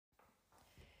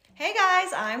Hey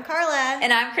guys, I'm Carla.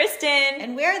 And I'm Kristen.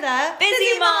 And we're the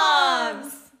Busy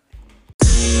Moms.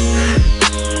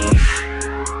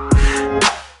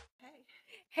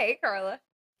 Hey Carla.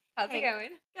 How's it going?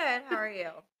 Good. How are you?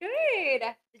 Good.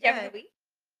 Did you have a good week?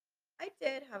 I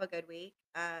did have a good week.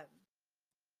 I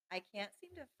can't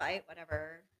seem to fight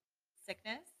whatever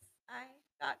sickness I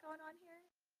got going on here.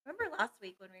 Remember last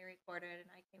week when we recorded and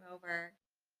I came over,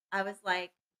 I was like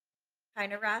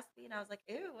kind of raspy and I was like,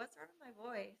 ew, what's wrong with my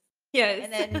voice? Yes.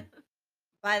 And then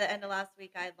by the end of last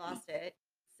week, I had lost it.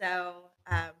 So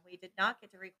we did not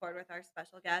get to record with our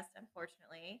special guest,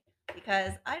 unfortunately,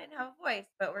 because I didn't have a voice,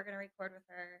 but we're going to record with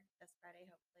her this Friday,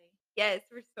 hopefully. Yes,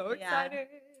 we're so excited.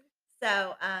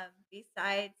 So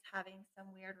besides having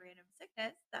some weird random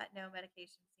sickness that no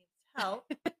medication seems to help,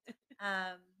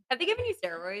 have they given you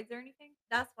steroids or anything?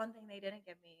 That's one thing they didn't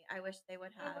give me. I wish they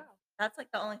would have. Oh, wow. That's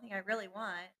like the only thing I really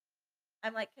want.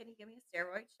 I'm like, can you give me a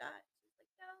steroid shot? She's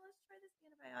like, no, let's try this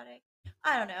antibiotic.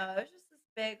 I don't know. It was just this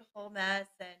big whole mess.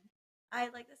 And I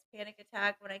had like this panic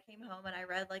attack when I came home and I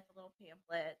read like the little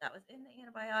pamphlet that was in the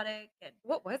antibiotic. And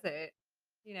what was it?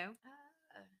 You know?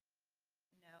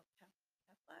 No,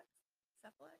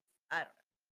 Cephalix? I don't know.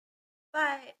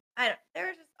 But there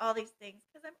are just all these things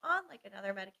because I'm on like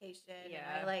another medication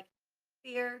and I like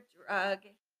fear drug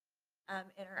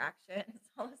interactions,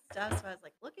 all this stuff. So I was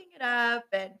like looking it up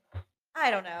and I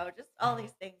don't know, just all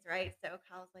these things, right? So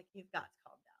Kyle's like, you've got to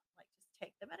calm down. Like, just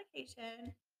take the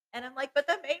medication. And I'm like, but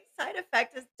the main side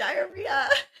effect is diarrhea.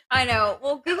 I know.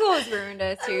 Well, Google has ruined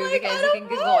us too like, because you can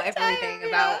Google everything diarrhea.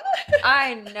 about.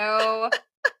 I know.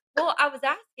 Well, I was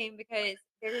asking because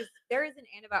there is an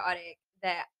antibiotic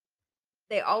that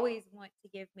they always want to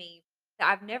give me that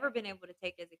I've never been able to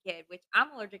take as a kid, which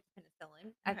I'm allergic to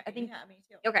penicillin. I think. Yeah, me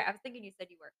too. Okay, I was thinking you said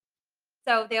you were.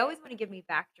 So they always want to give me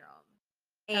Bactrim,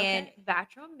 and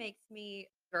Bactrim makes me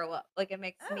throw up. Like it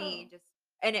makes me just,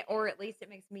 or at least it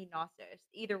makes me nauseous.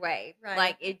 Either way,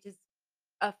 like it just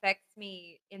affects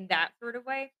me in that sort of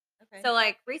way. Okay. So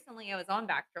like recently I was on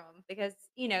Bactrim because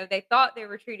they thought they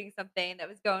were treating something that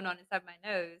was going on inside my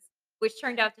nose, which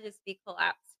turned out to just be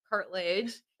collapsed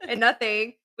cartilage and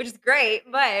nothing, which is great.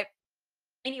 But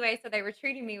anyway, so they were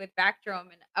treating me with Bactrim,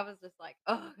 and I was just like,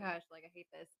 oh gosh, like I hate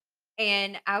this.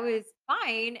 And I was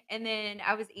fine. And then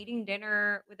I was eating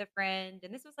dinner with a friend,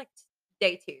 and this was like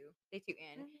day two in.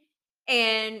 Mm-hmm.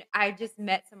 And I just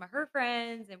met some of her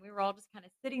friends, and we were all just kind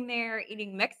of sitting there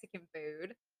eating Mexican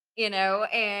food,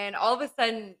 and all of a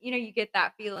sudden, you get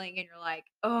that feeling and you're like,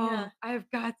 oh, I've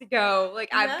got to go.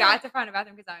 Like, I've got to find a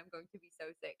bathroom because I'm going to be so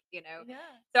sick, Yeah.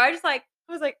 So I was like,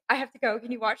 I have to go.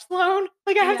 Can you watch Sloan?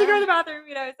 Like, I have to go to the bathroom,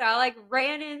 So I like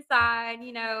ran inside,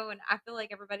 and I feel like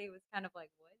everybody was kind of like,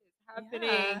 what is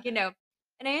happening,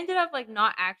 And I ended up like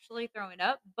not actually throwing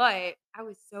up, but I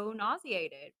was so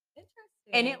nauseated.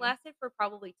 Interesting. And it lasted for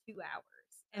probably 2 hours.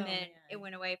 And then it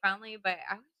went away finally, but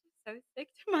I was just so sick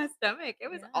to my stomach. It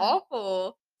was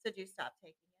awful. So did you stop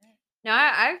taking it? No,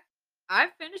 I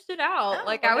finished it out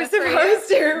like I was supposed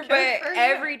to, but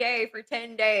every day for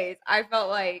 10 days, I felt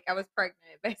like I was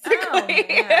pregnant, basically. Oh,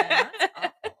 man, that's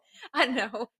awful. I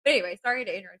know. But anyway, sorry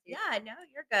to interrupt you. Yeah, no,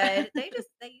 you're good. They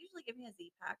usually give me a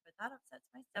Z-Pack, but that upsets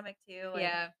my stomach too.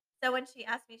 And so when she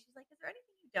asked me, she's like, is there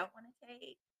anything you don't want to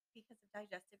take because of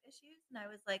digestive issues? And I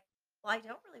was like, well, I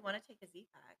don't really want to take a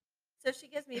Z-Pack. So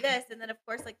she gives me this, and then of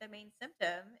course, like the main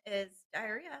symptom is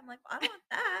diarrhea. I'm like, well, I don't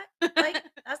want that. Like,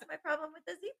 that's my problem with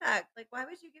the Z-Pack. Like, why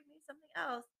would you give me something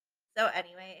else? So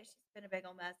anyway, it's just been a big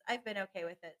old mess. I've been okay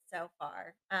with it so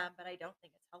far, but I don't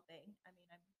think it's helping. I mean,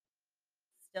 I'm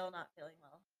still not feeling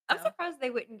well. So. I'm surprised they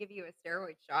wouldn't give you a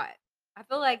steroid shot. I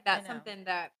feel like that's something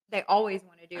that they always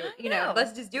want to do.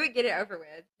 Let's just do it, get it over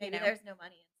with. Maybe there's no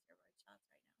money in steroid shots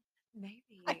right now.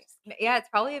 Maybe. Yeah, it's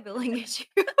probably a billing issue.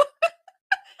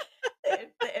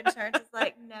 The insurance is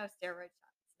like, no steroid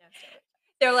shots. No steroid shots.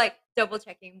 They're like double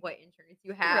checking what insurance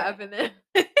you have, and then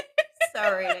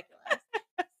so ridiculous.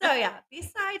 So yeah,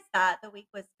 besides that, the week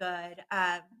was good.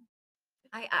 I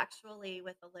actually,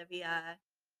 with Olivia,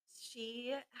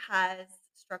 she has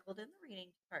struggled in the reading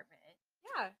department.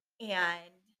 Yeah.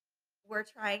 And we're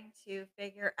trying to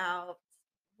figure out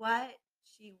what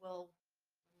she will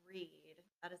read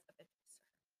that is of interest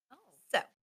to her. Oh. So,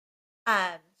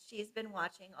 she's been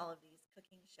watching all of these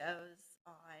cooking shows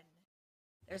on,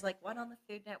 there's like one on the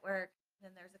Food Network, and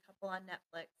then there's a couple on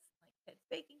Netflix, like Kids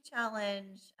Baking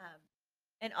Challenge,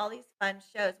 and all these fun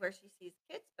shows where she sees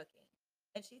kids cooking,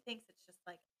 and she thinks it's just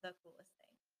like the coolest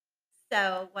thing.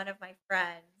 So one of my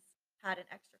friends had an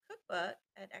extra cookbook,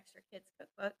 an extra kids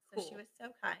cookbook, so she was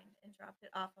so kind and dropped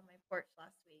it off on my porch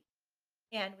last week,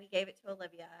 and we gave it to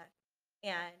Olivia,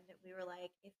 and we were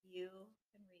like, if you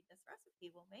can read this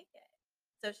recipe, we'll make it.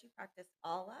 So she practiced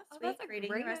all Oh, last that's week a reading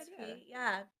the great idea. recipe.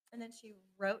 Yeah. And then she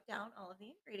wrote down all of the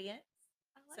ingredients.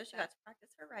 I So like she got that. to practice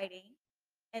her writing.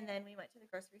 And then we went to the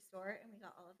grocery store and we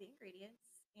got all of the ingredients.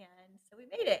 And so we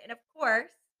made it. And of course,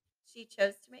 she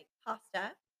chose to make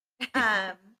pasta,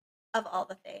 um, of all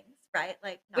the things, right?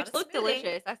 Like not a Which looked smoothie.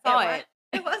 delicious. I It saw was it.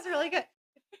 it was really good.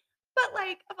 But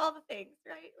like of all the things,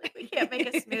 right? Like we can't make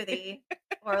a smoothie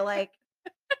or like,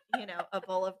 a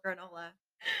bowl of granola.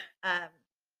 Um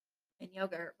and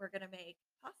yogurt, we're gonna make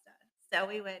pasta. So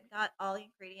we went and got all the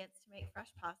ingredients to make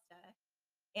fresh pasta,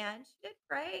 and she did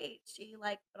great. She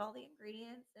like put all the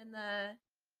ingredients in the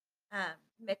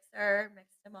mixer,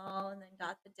 mixed them all, and then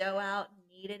got the dough out and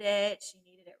kneaded it. She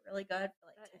kneaded it really good for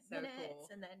like That is 10 so minutes, cool.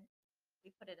 and then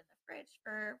we put it in the fridge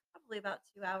for probably about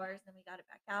 2 hours. Then we got it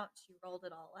back out. She rolled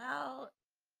it all out,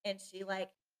 and she like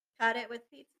cut it with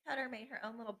pizza cutter, made her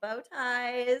own little bow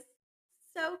ties.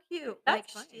 So cute. Like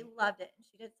That's she funny. loved it, and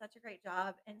she did such a great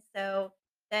job. And so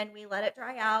then we let it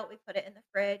dry out. We put it in the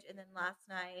fridge, and then last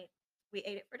night we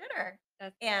ate it for dinner.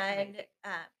 That's And amazing.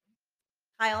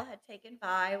 Kyle had taken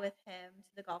Vi with him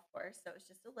to the golf course, so it was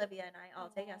just Olivia and I all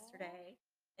day Aw. yesterday,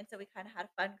 and so we kinda had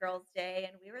a fun girls' day,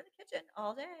 and we were in the kitchen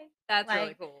all day. That's really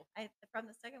Like, cool. from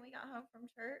the second we got home from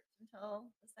church until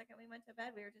the second we went to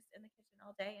bed, we were just in the kitchen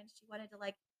all day, and she wanted to,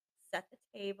 like, set the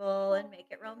table and make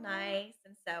it real Aw. nice,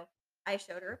 and so I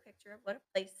showed her a picture of what a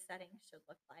place setting should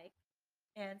look like,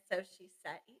 and so she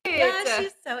set It's yeah,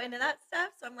 she's so into that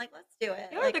stuff, so I'm like, "Let's do it."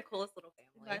 You're Like, the coolest little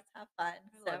family. let's have fun.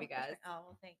 I love So you we're guys. trying oh,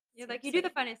 well, thanks. You're You're like, you do the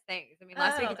sweet. funnest things. I mean,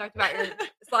 last I week you don't talked about your know.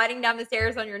 sliding down the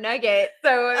stairs on your nugget. So,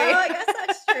 I Oh, mean, I guess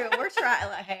that's true. We're trying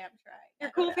like, hey, I'm trying. you're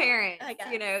I don't cool know. parents. I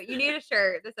You guess. know, you need a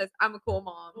shirt that says, I'm a cool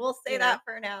mom, We'll say you know? that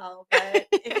for now, but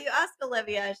if you ask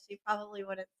Olivia, she probably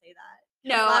wouldn't say that.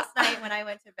 Because No, last night when I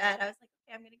went to bed, I was like,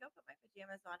 okay, I'm gonna go put my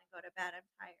pajamas on and go to bed. I'm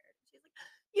tired. She's like,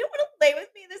 you don't want to lay with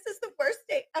me. This is the worst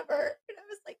day ever. And I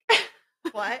was like,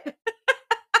 what?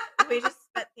 We just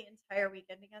spent the entire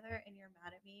weekend together, and you're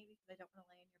mad at me because I don't want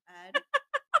to lay in your bed.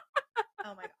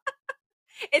 Oh my god.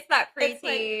 it's that It's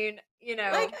preteen,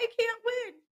 like I can't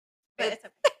win. But it's it's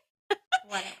okay.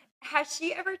 Whatever. has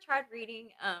she ever tried reading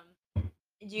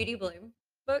Judy Blume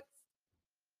books?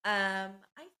 I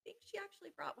think she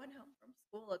actually brought one home from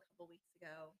school a couple weeks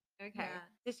ago. Okay. Yeah,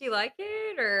 Does she like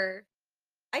it or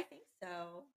I think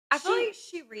so. I feel She like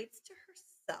she reads to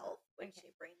herself when okay. she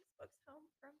brings books home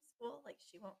from school. Like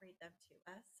she won't read them to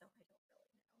us, so I don't really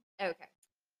know. Okay.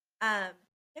 Um,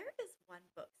 there is one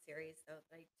book series though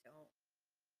that I don't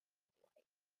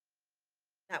like.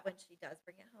 That when she does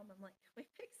bring it home, I'm like, can we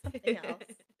pick something else?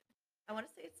 I want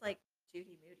to say it's like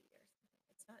Judy Moody or something.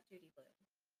 It's not Judy Bloom.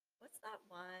 What's that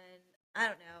one? I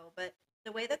don't know, but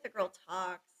the way that the girl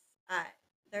talks,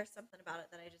 there's something about it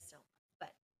that I just don't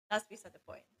like. But that's beside the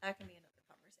point. That can be another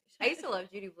I used conversation. to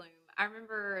love Judy Blume. I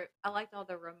remember I liked all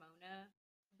the Ramona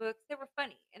books. They were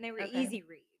funny and they were Okay. easy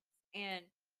reads. And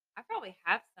I probably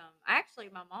have some. Actually,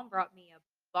 my mom brought me a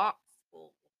box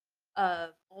full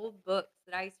of old books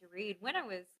that I used to read when I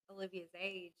was Olivia's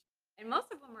age. And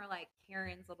most of them were like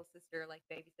Karen's little sister, like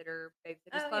Babysitter's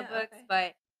Oh Club yeah. books. Okay.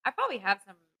 But I probably have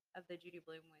some of the Judy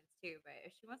Blume ones too. But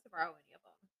if she wants to borrow any of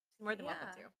them, she's more than welcome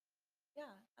Yeah. to.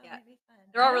 Yeah. That Yeah, might be fun.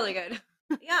 they're I all don't. really good.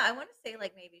 Yeah, I want to say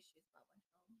like maybe she's brought one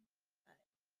home, but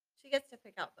she gets to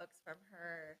pick out books from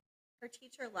her. Her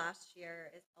teacher last year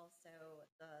is also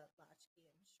the latchkey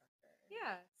instructor,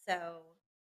 Yeah. so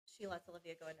she lets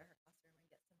Olivia go into her classroom and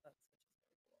get some books, which is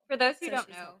really cool. For those who So don't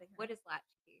she's know, helping her. what is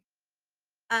latchkey?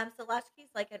 So latchkey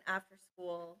is like an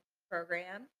after-school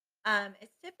program.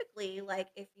 It's typically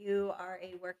like if you are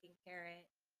a working parent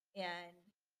and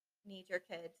need your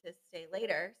kid to stay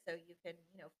later so you can,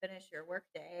 finish your work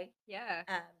day. Yeah.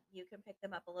 You can pick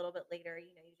them up a little bit later. You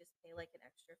just pay like an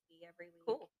extra fee every week.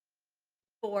 Cool.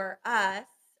 For us,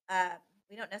 um,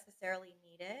 we don't necessarily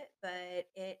need it, but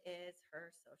it is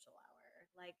her social hour.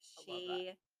 Like I love that.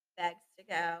 she begs to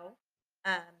go.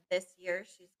 This year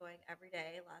she's going every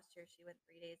day. Last year she went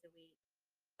 3 days a week.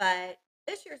 But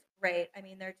this year's great. I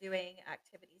mean, they're doing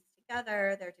activities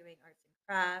together. They're doing arts and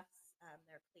crafts.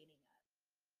 They're cleaning up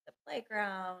the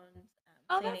playground,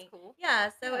 Oh, that's cleaning. cool. Yeah,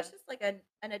 so Yeah. it's just like an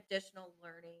additional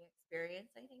learning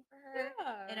experience, I think, for her.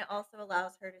 And Yeah. it also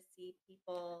allows her to see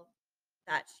people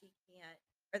that she can't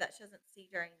or that she doesn't see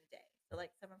during the day. So,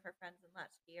 like, some of her friends in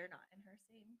Latchkey are not in her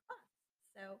same class.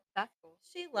 So That's cool.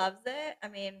 she loves it. I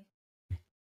mean,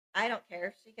 I don't care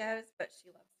if she goes, but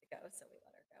she loves to go, so we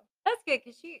let her go. That's good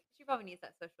because she probably needs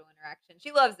that social interaction.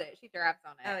 She loves it. She thrives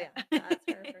on Oh yeah, that's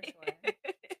her for sure. it.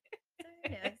 So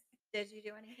yes. Did you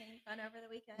do anything fun over the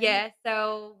weekend? Yeah,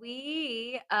 so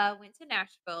we went to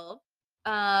Nashville.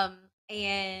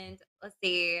 And let's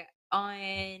see,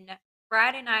 on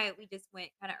Friday night, we just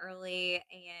went kinda early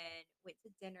and went to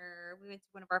dinner. We went to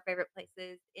one of our favorite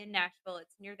places in Nashville.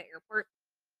 It's near the airport.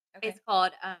 It's Okay.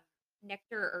 called,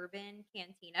 Nectar Urban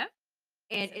Cantina,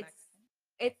 and Is it Mexican?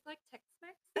 it's like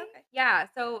Tex-Mexy. Okay. Yeah,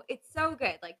 so it's so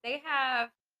good. Like, they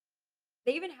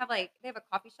even have, like they have a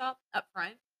coffee shop up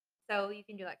front, so you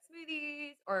can do, like,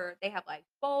 smoothies, or they have, like,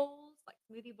 bowls, like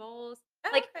smoothie bowls. Oh,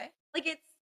 Like okay. it's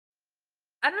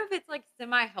I don't know if it's, like,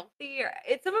 semi-healthy, or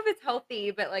some of it's healthy,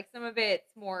 but, like, some of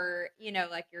it's more,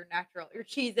 like, your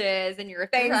cheeses and your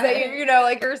things that Right.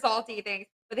 like, your salty things.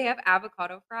 But they have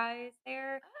avocado fries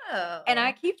there, and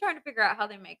I Oh. keep trying to figure out how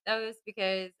they make those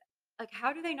because, like,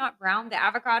 how do they not brown the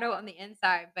avocado on the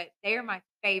inside? But they are my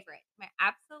favorite, my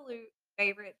absolute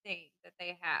favorite thing that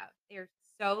they have. They're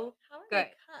so How are good.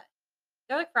 they cut?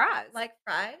 They're like fries. Like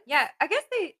fries? Yeah, I guess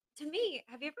to me,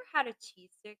 have you ever had a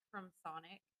cheese stick from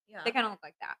Sonic? They Yeah. kinda look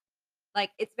like that.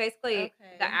 Like, it's basically the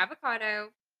Okay.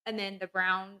 avocado and then the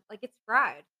brown, like, it's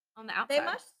fried on the They outside.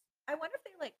 must I wonder if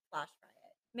they, like, flash fry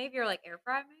it. Maybe, or, like, air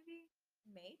fry, maybe?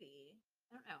 Maybe.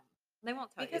 I don't know. They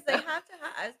won't tell you, Because so they have to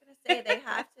I was gonna say they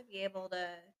have to be able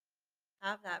to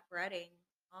have that breading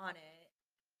on it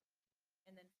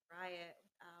and then fry it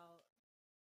without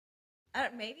I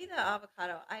don't maybe the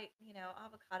avocado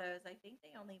avocados, I think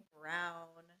they only brown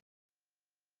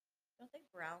don't they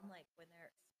brown, like, when they're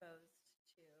exposed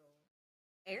to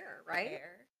air, right?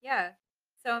 air? Yeah.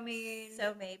 So, I mean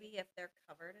So maybe if they're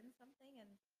covered in something and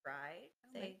fried, oh,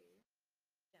 they maybe.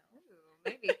 don't? Ooh,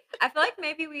 maybe. I feel like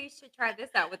maybe we should try this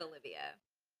out with Olivia,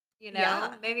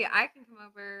 Yeah. Maybe I can come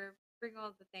over, bring all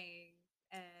the things,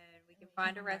 and we And can we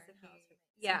find a can learn how to recipe. make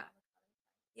some Yeah,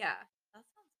 avocado yeah. fries. That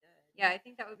sounds good. Yeah, I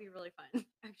think that would be really fun, Yeah,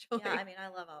 I actually. mean, I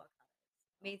love avocados.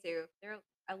 So. Me too.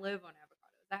 I live on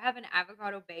avocados. I have an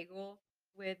avocado bagel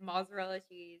with mozzarella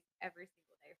cheese every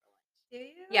single day for lunch. Do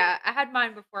you? Yeah, I had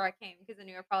mine before I came because I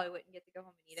knew I probably wouldn't get to go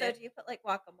home and eat So it. do you put like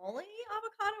guacamole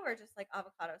avocado or just like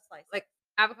avocado slices? Like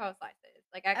avocado slices.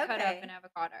 Like I cut up an Okay,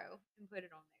 avocado and put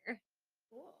it on there.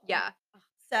 cool. Yeah.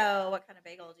 So what kind of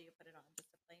bagel do you put it on? Just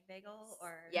a plain bagel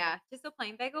or? Yeah, just a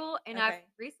plain bagel, and I've Okay.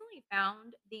 recently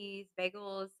found these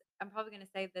bagels. I'm probably gonna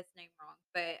say this name wrong,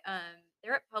 but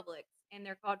they're at Publix and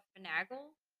they're called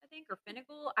Finagle, I think, or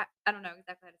Finagle. I don't know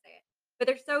exactly how to say it, but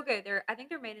they're so good. I think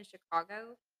they're made in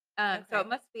Chicago, so it Okay.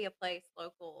 must be a place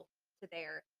local to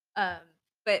there. Um,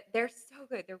 but they're so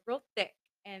good. They're real thick,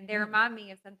 and they Mm. remind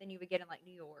me of something you would get in like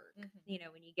New York. Hmm.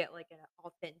 When you get like an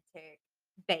authentic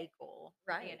bagel.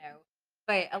 Right.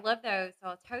 But I love those, so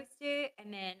I'll toast it,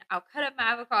 and then I'll cut up my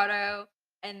avocado,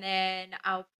 and then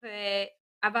I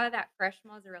buy that fresh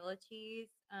mozzarella cheese,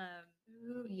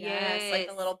 Ooh, yes, like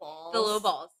the yes, little the little balls.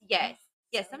 balls, Oh, yes. so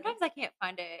Yes, good. sometimes I can't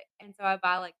find it, and so I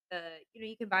buy, like,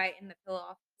 you can buy it in the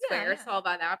peel-off Yeah, square, yeah. so I'll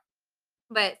buy that.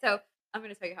 But so, I'm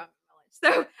gonna tell you how I make my lunch.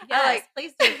 So, I Yes,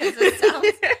 please do because this sounds.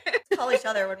 Let's call each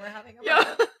other when we're having a Yeah.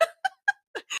 moment.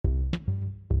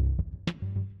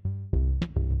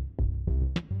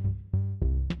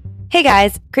 Hey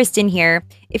guys, Kristen here.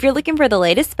 If you're looking for the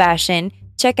latest fashion,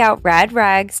 check out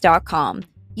radrags.com.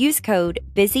 Use code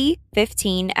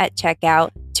BUSY15 at checkout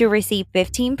to receive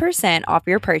 15% off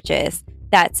your purchase.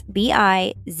 That's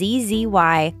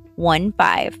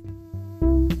BIZZY15.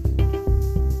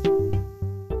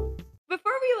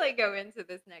 Before we go into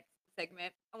this next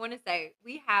segment, I want to say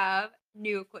we have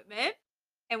new equipment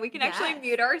and we can actually Yes.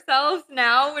 mute ourselves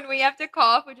now when we have to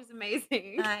cough, which is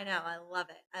amazing. I know. I love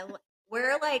it.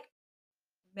 We're like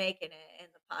making it in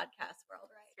the podcast world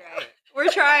right now. Right. We're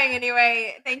trying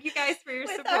anyway. Thank you guys for your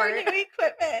With our support. new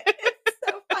equipment. It's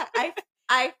so fun.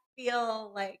 I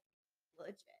feel like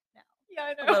legit now. Yeah,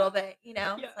 I A know. little bit,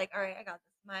 Yeah. It's like, all right, I got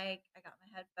this mic, I got my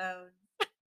headphones.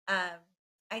 Um,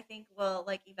 I think we'll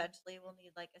like eventually we'll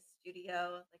need like a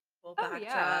studio, like a cool Oh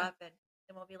yeah. backdrop, and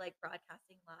then we'll be like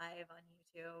broadcasting live on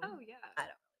YouTube. Oh yeah. I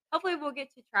don't Hopefully we'll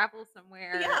get to travel really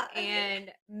somewhere know. Yeah.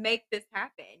 and make this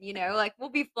happen, Like we'll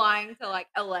be flying to like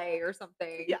LA or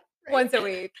something Yeah. Right. once a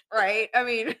week, right? I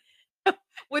mean,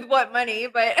 with what money,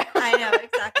 but I know,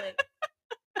 exactly.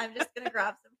 I'm just gonna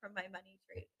grab some from my money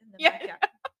tree in the yeah. backyard.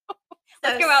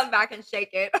 Let's So go out and back and shake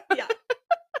it. yeah.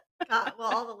 God,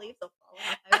 well, all the leaves will fall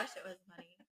off. I wish it was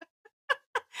money.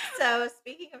 So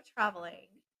speaking of traveling,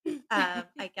 I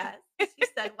guess you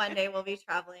said one day we'll be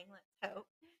traveling. Let's hope.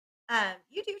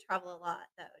 You do travel a lot,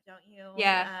 though, don't you?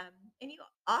 Yeah. And you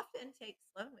often take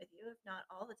Sloan with you, if not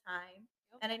all the time.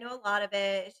 Yep. And I know a lot of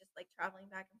it is just like traveling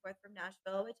back and forth from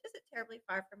Nashville, which isn't terribly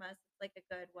far from us. It's like a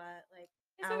good like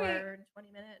It's okay. hour and 20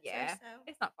 minutes or Yeah. so.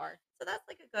 It's not far. So that's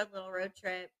like a good little road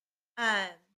trip.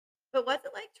 Um, but what's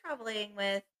it like traveling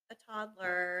with a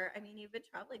toddler? I mean, you've been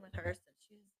traveling with her since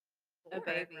she's A born,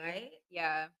 baby. right?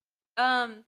 Yeah.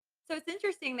 So it's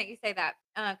interesting that you say that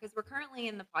because we're currently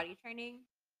in the potty training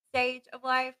stage of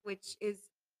life, which is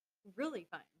really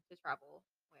fun to travel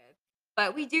with.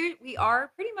 But we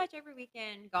are pretty much every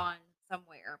weekend gone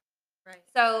somewhere. Right.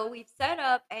 So we've set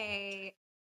up a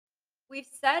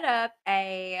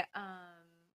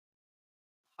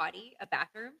potty, a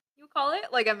bathroom, you would call it,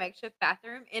 like a makeshift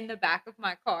bathroom in the back of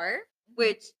my car,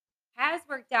 which has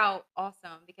worked out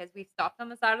awesome because we've stopped on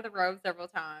the side of the road several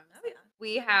times. Oh, yeah.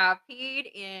 We have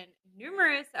peed in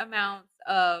numerous amounts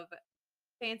of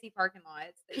fancy parking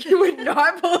lots that you would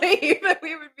not believe that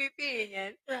we would be peeing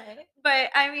in. Right. But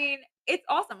I mean, it's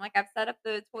awesome. Like I've set up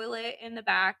the toilet in the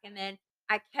back and then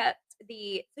I kept so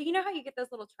you know how you get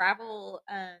those little travel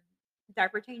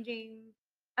diaper changing,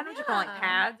 I don't know what you call it, like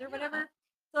pads or whatever.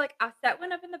 So like I set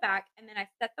one up in the back and then I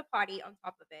set the potty on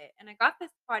top of it. And I got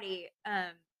this potty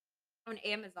on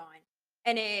Amazon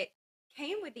and it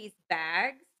came with these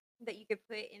bags that you could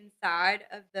put inside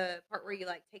of the part where you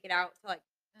like take it out to like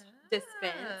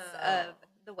dispense of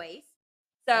the waste.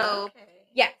 So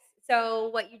yes. So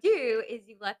what you do is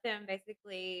you let them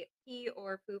basically pee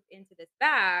or poop into this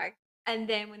bag. And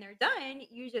then when they're done,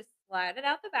 you just slide it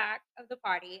out the back of the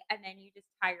potty and then you just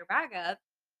tie your bag up.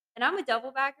 And I'm a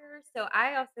double bagger, so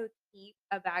I also keep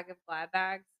a bag of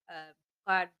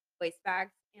Glad waste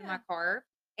bags in my car.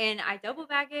 And I double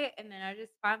bag it and then I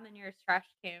just find the nearest trash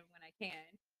can when I can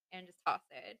and just toss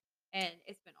it. And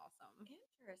it's been awesome.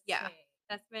 Interesting. Yeah.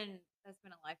 That's been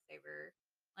a lifesaver.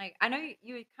 Like I know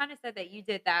you kind of said that you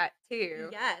did that too.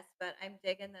 Yes, but I'm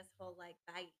digging this whole like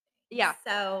baggy thing. Yeah.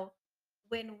 So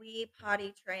when we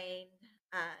potty trained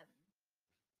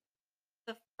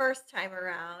the first time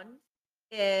around,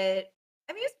 I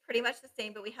mean, it was pretty much the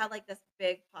same, but we had like this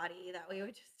big potty that we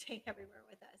would just take everywhere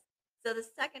with us. So the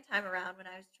second time around, when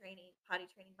I was potty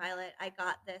training Violet, I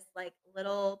got this like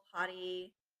little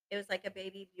potty. It was like a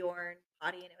baby Bjorn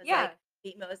potty, and it was like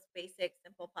the most basic,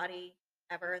 simple potty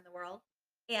ever in the world.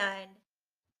 And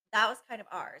that was kind of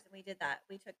ours, and we did that.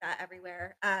 We took that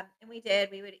everywhere, and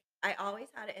I always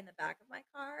had it in the back of my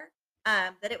car,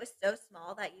 that it was so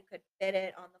small that you could fit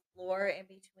it on the floor in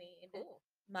between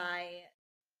my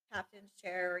captain's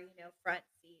chair, front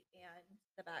seat and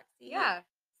the back seat. Yeah.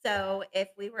 So if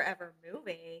we were ever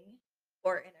moving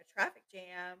or in a traffic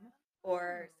jam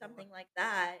or something like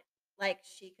that, like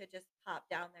she could just pop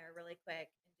down there really quick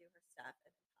and do her stuff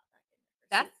and then pop back in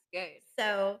her That's seat. good.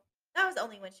 So that was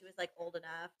only when she was like old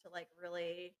enough to like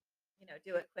really,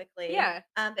 do it quickly. Yeah.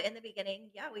 But in the beginning,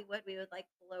 we would like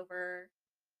pull over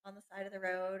on the side of the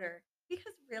road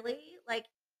because really like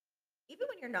even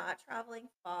when you're not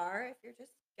traveling far, if you're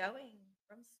just going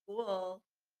from school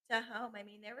to home, I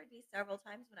mean, there would be several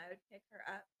times when I would pick her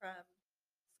up from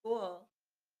school,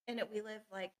 and we live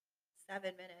like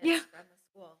 7 minutes from the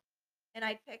school. And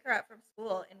I'd pick her up from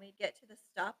school, and we'd get to the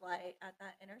stoplight at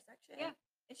that intersection,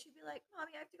 and she'd be like,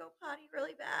 "Mommy, I have to go potty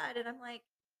really bad." And I'm like,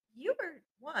 "You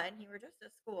were just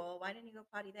at school. Why didn't you go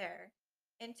potty there?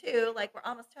 And two, like, we're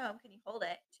almost home. Can you hold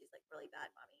it?" She's like, "Really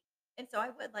bad, Mommy." And so I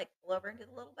would like pull over into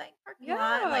the little bank parking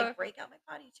lot and like break out my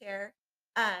potty chair.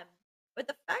 But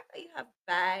the fact that you have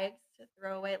bags to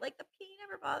throw away, like the pee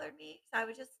never bothered me because I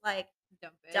would just like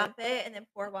dump it and then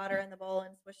pour water in the bowl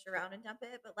and swish it around and dump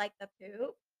it. But like the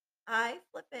poop, I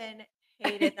flippin'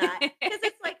 hated that because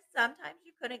it's like sometimes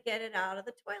you couldn't get it out of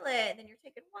the toilet and then you're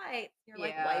taking wipes, and you're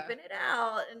like wiping it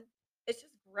out, and it's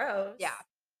just gross. Yeah.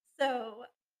 So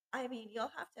I mean,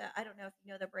 you'll have to. I don't know if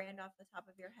you know the brand off the top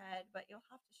of your head, but you'll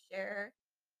have to share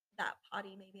that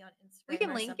potty maybe on Instagram. We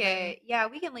can link it. Yeah,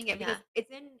 we can link it because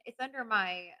it's under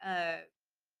my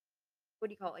what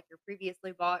do you call it? Like your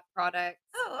previously bought products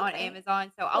on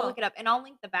Amazon. So I'll look it up and I'll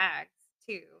link the bags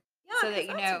too. Yeah, so that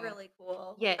that's really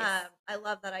cool. Yes. I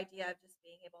love that idea of just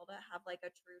being able to have like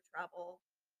a true travel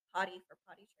potty for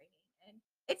potty training. And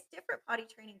it's different potty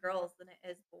training girls than it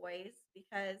is boys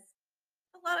because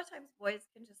a lot of times boys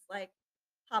can just like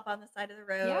hop on the side of the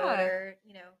road or,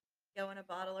 go in a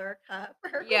bottle or a cup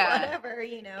or whatever,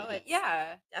 it's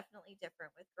definitely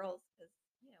different with girls because,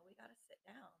 we got to sit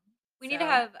down. We need to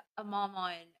have a mom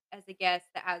on as a guest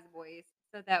that has boys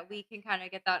so that we can kind of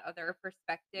get that other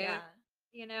perspective,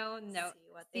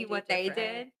 see what they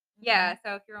did. Mm-hmm. Yeah.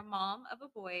 So if you're a mom of a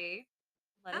boy,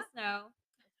 let us know.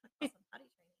 Awesome potty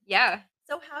training. Yeah.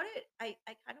 So how did I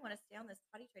kind of want to stay on this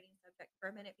potty training subject for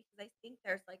a minute because I think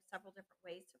there's like several different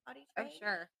ways to potty train. Oh,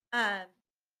 sure.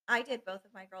 I did both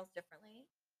of my girls differently.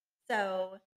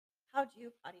 So how'd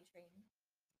you potty train?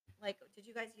 Like, did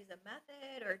you guys use a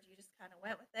method or did you just kind of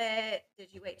went with it?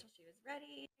 Did you wait till she was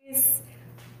ready?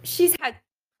 She's had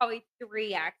probably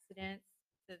 3 accidents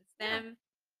since then.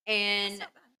 And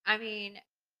I mean,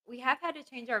 we have had to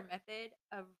change our method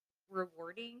of rewarding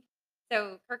boarding.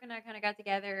 So Kirk and I kind of got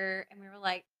together and we were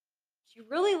like, she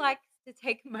really likes to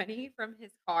take money from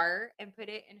his car and put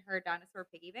it in her dinosaur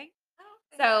piggy bank. Oh,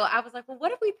 So I was like, well,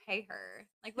 what if we pay her?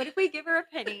 Like, what if we give her a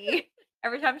penny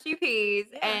every time she pees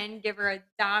and give her a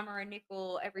dime or a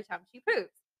nickel every time she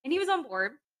poops? And he was on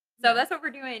board. So that's what we're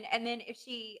doing. And then if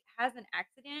she has an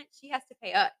accident, she has to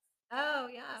pay us. Oh,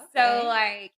 yeah. So, Okay.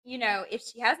 like, if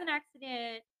she has an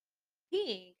accident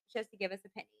peeing, she has to give us a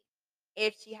penny.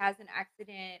 If she has an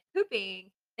accident pooping,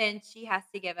 then she has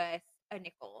to give us a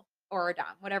nickel or a dime,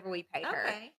 whatever we paid her.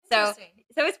 Okay. So, Interesting.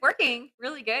 so it's working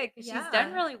really good because she's done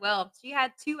Yeah. really well. She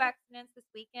had 2 accidents this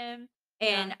weekend,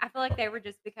 and Yeah. I feel like they were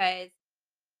just because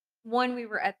one, we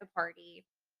were at the party,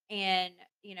 and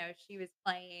she was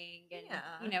playing and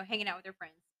Yeah. hanging out with her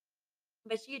friends,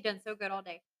 but she had done so good all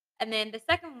day. And then the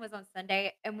second one was on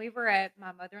Sunday, and we were at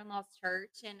my mother-in-law's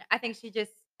church, and I think she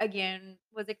just again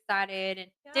was excited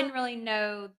and didn't Yeah. really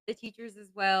know the teachers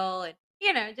as well, and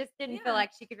just didn't feel Yeah.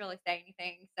 like she could really say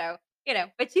anything. So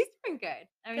but she's doing good.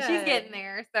 I mean, she's getting Good.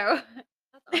 there. So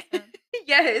That's awesome.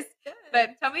 yes, Good.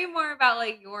 but tell me more about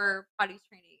like your potty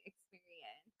training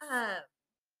experience. Um,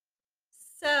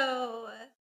 so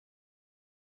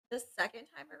the second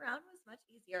time around was much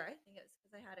easier. I think it was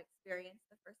because I had experience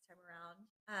the first time around.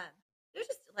 It was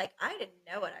just like I didn't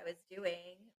know what I was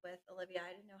doing with Olivia.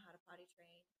 I didn't know how to potty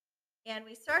train. And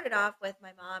we started off with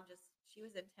my mom, just she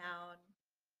was in town.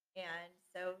 And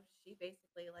so she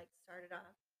basically like started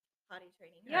off potty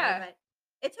training her. Yeah, But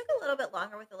it took a little bit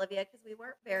longer with Olivia because we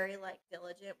weren't very like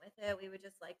diligent with it. We would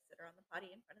just like sit her on the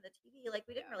potty in front of the TV. Like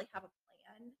we didn't yeah, really have a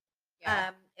plan.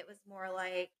 yeah, It was more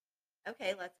like,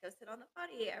 okay, let's go sit on the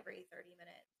potty every 30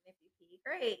 minutes. And if you pee,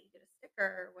 great, you get a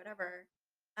sticker or whatever.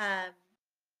 Um,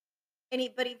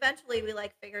 but eventually we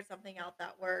like figured something out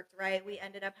that worked, right? We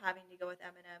ended up having to go with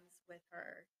M&Ms with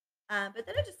her. But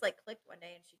then it just like clicked one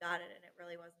day and she got it and it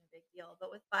really wasn't a big deal.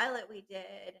 But with Violet, we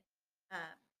did.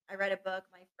 Um, I read a book.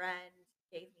 My friend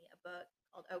gave me a book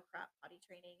called Oh Crap Potty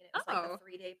Training, and it was like the oh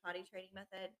 3-day potty training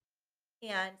method.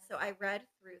 And so I read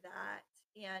through that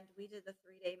and we did the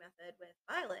 3-day method with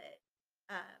Violet.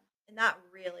 And that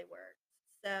really worked.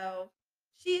 So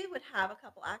she would have a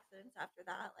couple accidents after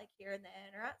that, like here and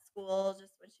then, or at school,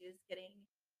 just when she was getting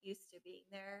used to being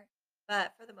there.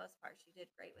 But for the most part, she did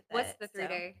great with what's it. the So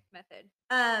 3-day method?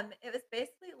 it was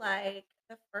basically like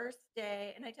the first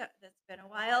day, and I don't, it's been a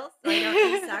while, so I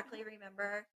don't exactly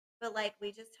remember, but like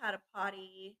we just had a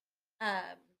potty,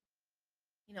 um,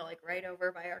 like right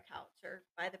over by our couch or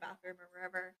by the bathroom or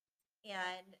wherever.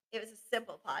 And it was a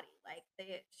simple potty. Like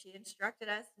she instructed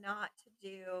us not to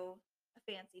do a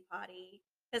fancy potty.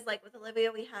 Because like with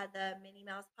Olivia, we had the Minnie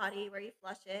Mouse potty where you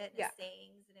flush it and it Yeah.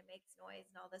 sings and it makes noise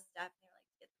and all this stuff. And they're like,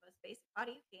 get the most basic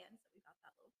potty you can. So we got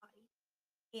that little potty.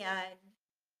 And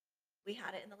we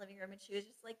had it in the living room and she was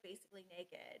just like basically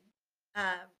naked,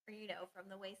 or from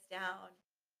the waist down.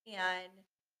 And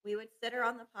we would sit her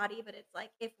on the potty, but it's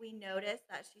like if we noticed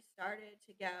that she started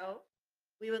to go,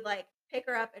 we would like pick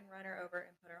her up and run her over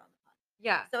and put her on the potty.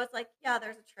 Yeah. So it's like, yeah,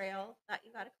 there's a trail that you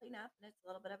got to clean up and it's a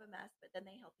little bit of a mess, but then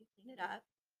they help you clean it up.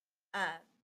 um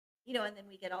and then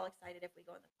we get all excited if we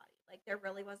go in the potty. Like there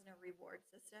really wasn't a reward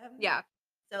system. Yeah.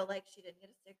 So like she didn't get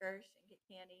a sticker, she didn't get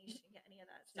candy, she didn't get any of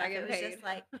that She's not stuff. It getting was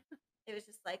paid.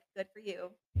 just like good for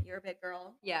you. You're a big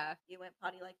girl. Yeah. You went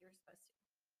potty like you were supposed to.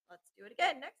 Let's do it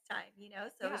again next time.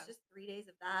 So it Yeah. was just 3 days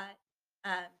of that.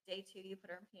 Day 2, you put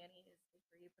her in panties. Day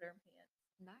 3, you put her in pants.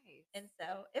 Nice. And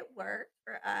so it worked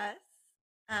for us.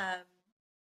 Um,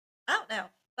 I don't know,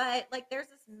 but like there's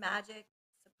this magic.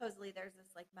 Supposedly, there's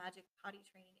this like magic potty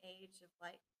training age of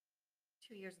like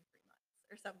 2 years and 3 months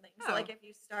or something. So Oh. like if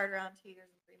you start around 2 years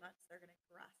and 3 months, they're gonna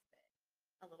grasp it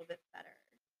a little bit better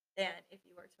than if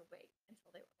you were to wait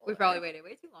until they were We older. probably waited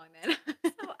way too long then.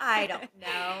 So I don't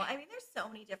know. I mean, there's so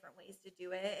many different ways to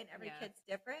do it, and every Yeah. kid's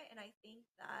different. And I think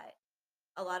that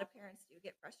a lot of parents do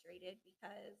get frustrated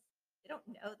because they don't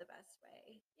know the best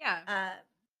way. Yeah.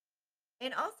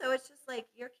 And also, it's just like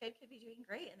your kid could be doing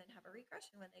great and then have a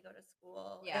regression when they go to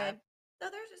school. Yeah. And so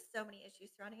there's just so many issues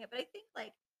surrounding it. But I think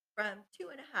like from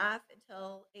 2.5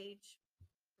 until age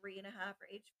 3.5 or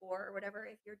age 4 or whatever,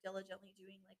 if you're diligently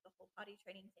doing like the whole potty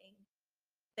training thing,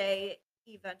 they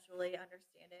eventually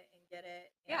understand it and get it.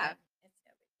 And Yeah. it's no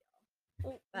big deal.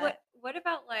 Well, But what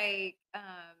about like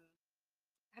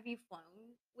have you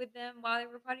flown with them while they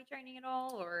were potty training at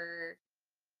all, or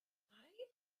I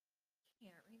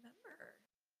can't remember.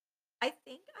 I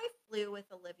think I flew with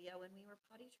Olivia when we were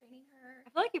potty training her. I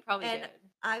feel like you probably And did.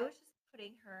 I was just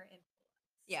putting her in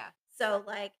pull-ups. Yeah. So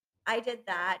like I did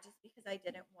that just because I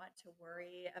didn't want to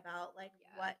worry about like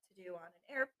Yeah. what to do on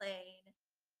an airplane.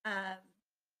 Um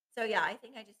So yeah, I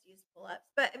think I just used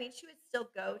pull-ups. But I mean, she would still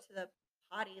go to the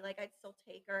potty. Like I'd still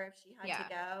take her if she had to Yeah.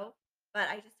 go, but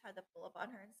I just had the pull-up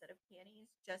on her instead of panties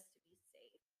just to be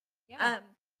safe. Yeah.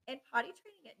 And potty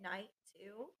training at night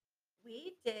too.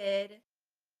 We did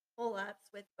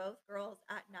pull-ups with both girls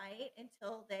at night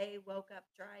until they woke up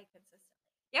dry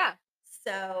consistently. Yeah.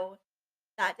 So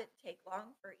that didn't take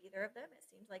long for either of them. It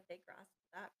seems like they grasped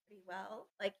that pretty well.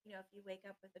 Like, if you wake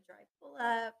up with a dry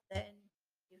pull-up, then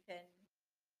you can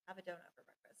have a donut for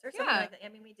breakfast or something Yeah. like that. I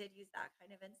mean, we did use that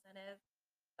kind of incentive,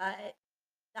 but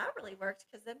that really worked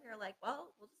because then we were like,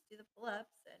 well, we'll just do the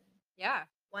pull-ups, and Yeah.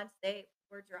 once they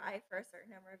were dry for a certain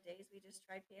number of days, we just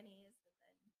tried panties, and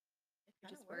then it It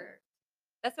kind of just worked. worked.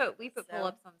 That's what we put So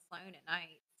pull-ups on Sloan at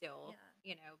night still,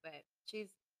 yeah, but she's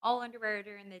all underwear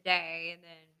during the day and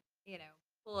then,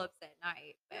 pull-ups at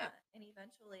night. yeah, But and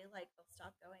eventually, like they'll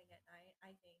stop going at night.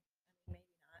 I think. I mean,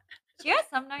 maybe not. she has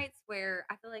some nights where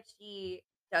I feel like she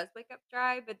does wake up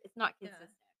dry, but it's not Yeah,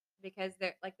 consistent because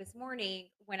they're like this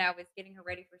morning when I was getting her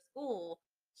ready for school,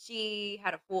 she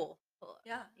had a full pull-up,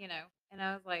 yeah, and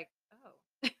I was like, oh.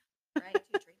 right. Do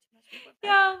you drink too much before bed?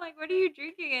 Yeah, I'm like, what are you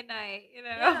drinking at night?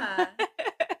 Yeah.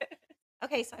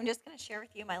 Okay, so I'm just gonna share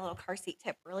with you my little car seat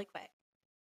tip really quick.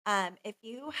 If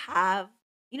you have,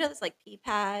 those like pee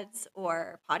pads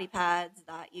or potty pads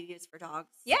that you use for dogs,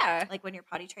 Yeah. like when you're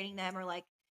potty training them, or like,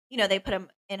 they put them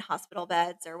in hospital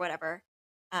beds or whatever,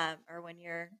 or when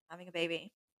you're having a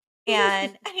baby.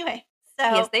 And anyway,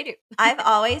 Yes, so they do. I've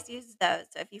always used those.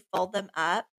 So if you fold them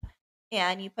up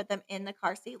and you put them in the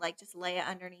car seat, like just lay it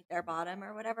underneath their bottom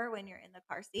or whatever when you're in the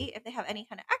car seat, if they have any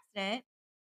kind of accident,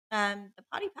 the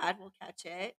potty pad will catch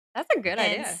it That's a good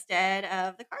idea. instead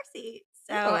of the car seat.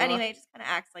 So Ooh. anyway, it just kind of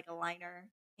acts like a liner.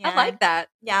 I like And that.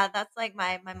 yeah, that's like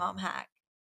my mom hack,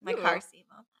 my car Ooh. seat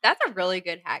mom hack. That's a really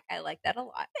good hack. I like that a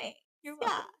lot. Thanks. You're Yeah.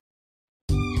 welcome.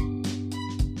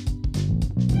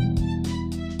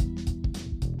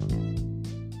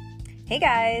 Hey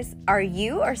guys, are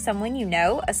you or someone you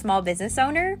know a small business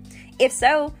owner? If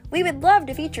so, we would love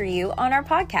to feature you on our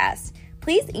podcast.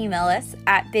 Please email us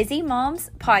at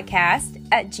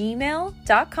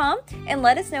busymomspodcast@gmail.com and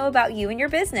let us know about you and your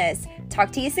business.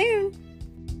 Talk to you soon.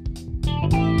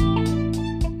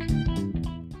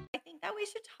 I think that we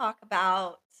should talk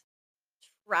about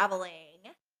traveling.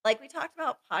 Like we talked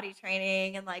about potty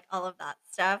training and like all of that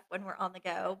stuff when we're on the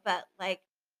go, but like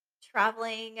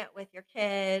traveling with your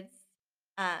kids,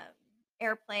 um,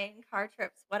 airplane, car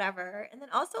trips, whatever, and then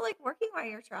also like working while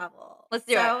you travel. Let's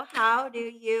do it. So, how do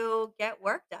you get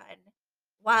work done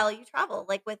while you travel?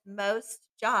 Like with most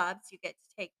jobs, you get to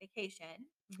take vacation,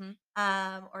 Mhm.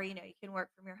 or you can work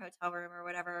from your hotel room or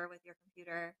whatever with your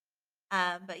computer.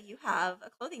 But you have a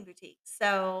clothing boutique,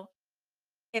 so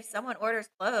if someone orders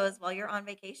clothes while you're on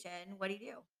vacation, what do you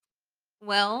do?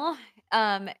 Well,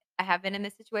 I have been in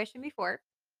this situation before.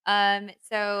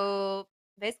 So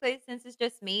basically, since it's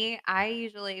just me, I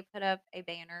usually put up a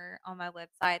banner on my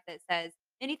website that says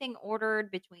anything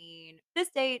ordered between this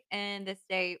date and this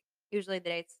date, usually the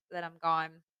dates that I'm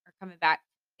gone or coming back,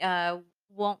 uh,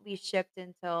 won't be shipped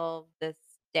until this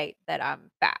date that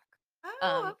I'm back.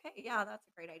 Oh, Um, okay. Yeah, that's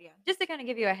a great idea. just to kind of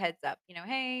give you a heads up,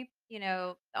 hey,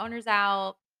 the owner's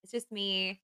out. It's just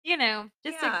me, just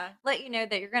to Yeah. let you know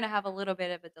that you're going to have a little bit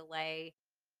of a delay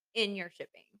in your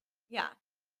shipping. Yeah.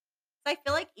 So I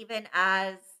feel like even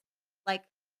as like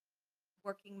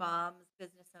working moms,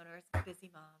 business owners,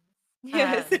 busy moms,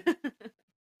 Yes.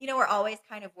 we're always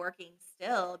kind of working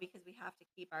still because we have to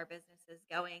keep our businesses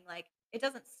going. Like it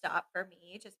doesn't stop for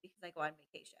me just because I go on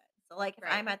vacation. So like if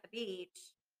Right. I'm at the beach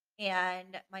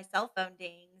and my cell phone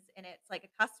dings and it's like a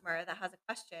customer that has a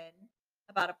question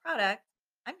about a product,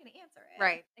 I'm going to answer it.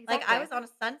 Right. Like I Exactly. was on a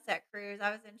sunset cruise.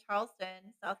 I was in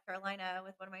Charleston, South Carolina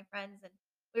with one of my friends, and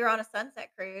we were on a sunset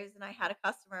cruise and I had a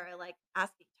customer like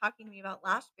talking to me about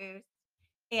lash boost.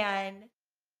 And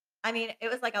I mean, it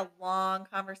was like a long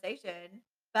conversation,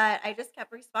 but I just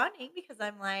kept responding because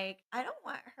I'm like, I don't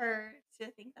want her to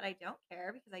think that I don't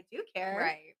care because I do care.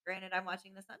 Right. Granted, I'm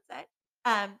watching the sunset.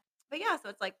 But yeah, so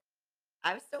it's like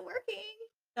I was still working.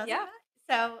 Doesn't Yeah. matter.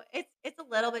 So it's a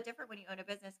little bit different when you own a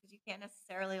business because you can't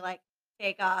necessarily like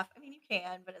take off. I mean, you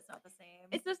can, but it's not the same.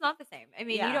 It's just not the same. I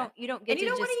mean, Yeah. you don't And get you to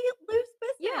don't just want to lose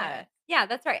business. yeah. Yeah,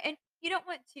 that's right. And you don't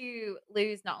want to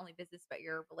lose not only business but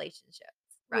your relationships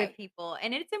with Right. people.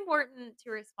 And it's important to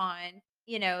respond,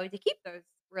 to keep those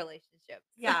relationships.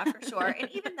 Yeah, for sure. And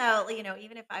even though,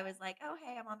 even if I was like, "Oh,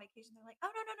 hey, I'm on vacation," they're like,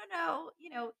 "Oh, no, no, no,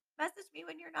 no, message me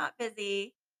when you're not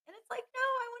busy." And it's like, "No,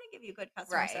 I want to give you good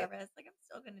customer Right. service. Like, I'm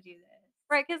still going to do this."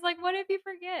 Right, because like, what if you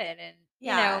forget? And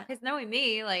Yeah. because knowing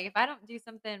me, like, if I don't do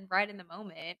something right in the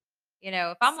moment,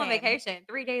 If I'm on Same. vacation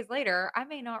 3 days later, I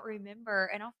may not remember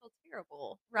and I'll feel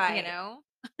terrible, you Right. know?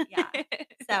 Yeah.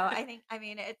 So I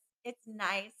mean it's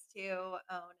nice to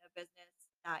own a business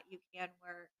that you can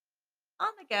work on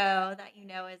the go that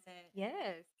isn't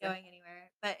Yes. going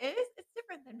anywhere. But it's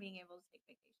different than being able to take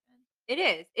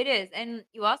vacation. It is, and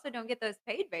you also don't get those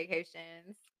paid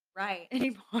vacations Right.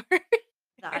 anymore.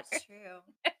 That's true.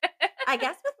 I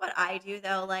guess with what I do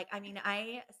though, like I mean,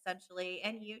 I essentially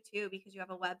and you too, because you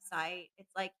have a website,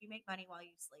 it's like you make money while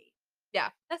you sleep. Yeah,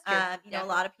 that's true. A Yeah.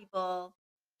 lot of people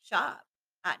shop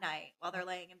at night while they're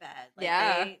laying in bed. Like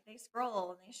Yeah. they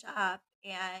scroll and they shop,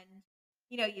 and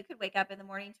you could wake up in the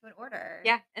morning to an order.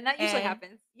 Yeah, and that usually And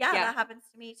happens. yeah, Yeah. that happens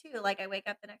to me too. Like I wake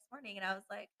up the next morning and I was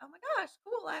like, "Oh my gosh,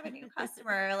 cool, I have a new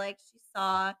customer." Like she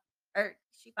saw or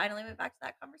she finally went back to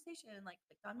that conversation and like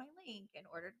clicked on my link and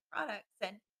ordered products.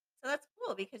 And so that's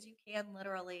cool because you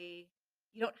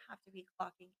don't have to be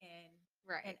clocking in and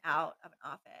Right. out of an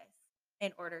office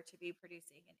in order to be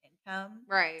producing an income,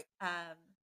 Right. um,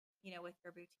 with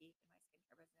your boutique and my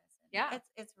skincare business. Yeah. And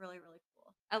it's really, really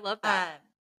cool. I love that. Um,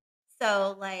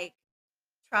 so like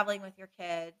traveling with your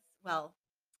kids, well,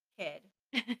 kid,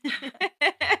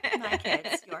 my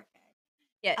kids, your kid.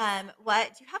 Yes.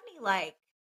 What do you have any like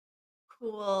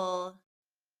cool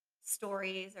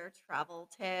stories or travel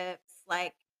tips,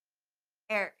 like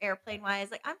airplane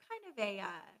wise? Like I'm kind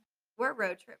of we're a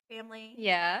road trip family.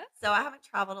 Yeah. So I haven't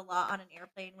traveled a lot on an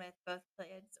airplane with both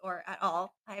kids or at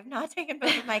all. I have not taken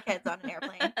both of my kids on an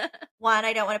airplane. One,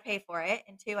 I don't want to pay for it,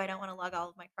 and two, I don't want to lug all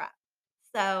of my crap.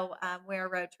 So we're a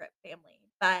road trip family.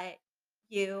 But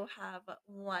you have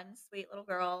one sweet little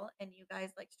girl, and you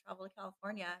guys like to travel to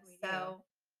California. We do. So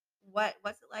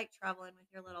what's it like traveling with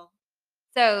your little?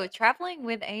 So, traveling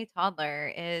with a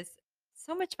toddler is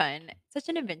so much fun, such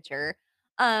an adventure.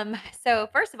 So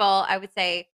first of all, I would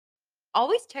say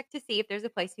always check to see if there's a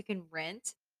place you can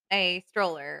rent a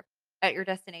stroller at your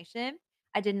destination.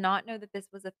 I did not know that this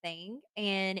was a thing.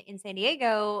 And in San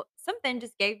Diego, something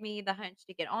just gave me the hunch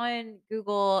to get on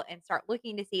Google and start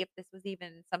looking to see if this was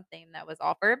even something that was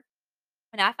offered.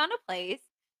 And I found a place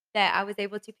that I was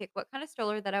able to pick what kind of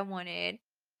stroller that I wanted.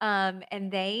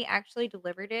 And they actually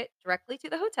delivered it directly to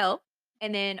the hotel.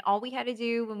 And then all we had to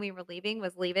do when we were leaving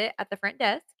was leave it at the front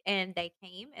desk. And they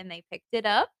came and they picked it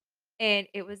up. And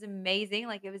it was amazing.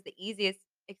 Like it was the easiest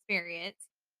experience.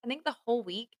 I think the whole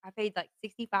week I paid like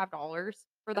 $65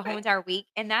 for the whole Okay, entire week.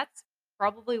 And that's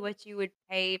probably what you would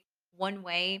pay one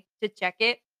way to check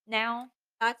it now,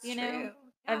 that's you know? true.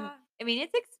 Yeah. I mean,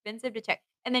 it's expensive to check.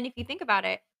 And then if you think about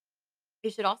it, you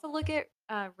should also look at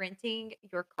renting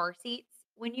your car seats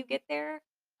when you Mhm. get there.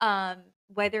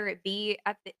 Whether it be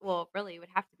at the well, really, it would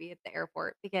have to be at the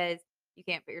airport because you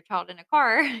can't put your child in a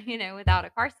car, without a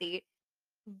car seat.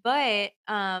 But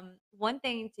one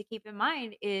thing to keep in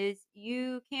mind is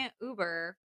you can't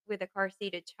Uber with a car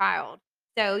seated child.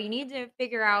 So you need to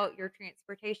figure out your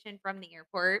transportation from the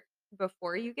airport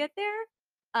before you get there.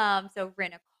 So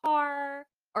rent a car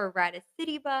or ride a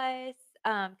city bus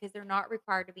because they're not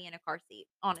required to be in a car seat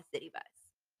on a city bus.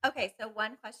 Okay, so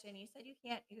one question, you said you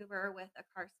can't Uber with a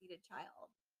car-seated child.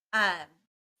 Um,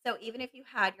 so even if you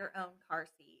had your own car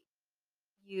seat,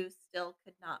 you still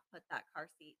could not put that car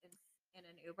seat in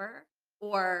an Uber?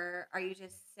 Or are you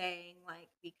just saying like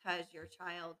because your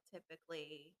child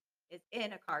typically is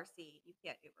in a car seat, you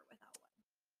can't Uber without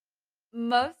one?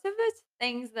 Most of the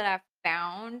things that I've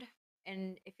found,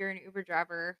 and if you're an Uber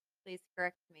driver, please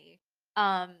correct me,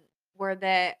 were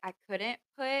that I couldn't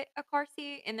put a car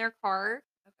seat in their car.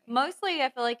 Okay. Mostly, I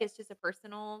feel like it's just a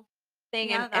personal thing,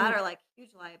 Yeah, that and or like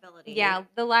huge liability. yeah,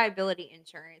 the liability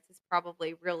insurance is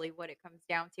probably really what it comes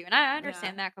down to, and I Yeah.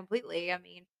 understand that completely. I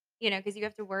mean, because you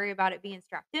have to worry about it being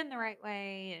strapped in the right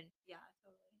way, and Yeah,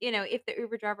 totally. if the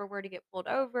Uber driver were to get pulled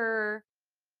over,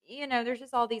 there's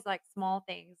just all these like small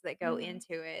things that go Mhm.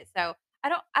 into it. So I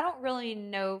don't really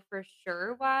know for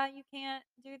sure why you can't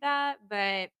do that,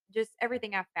 but just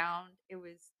everything I found, it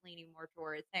was leaning more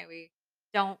towards, hey, we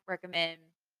don't recommend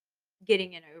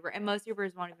getting an Uber. And most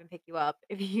Ubers won't even pick you up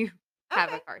if you have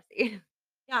a Okay. car seat.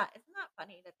 Yeah, isn't that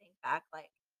funny to think back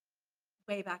like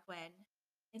way back when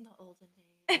in the olden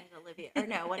days as Olivia or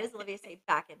no, what does Olivia say?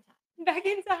 Back in time. Back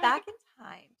in time. Back in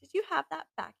time. Did you have that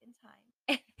back in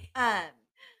time? Um,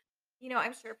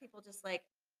 I'm sure people just like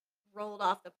rolled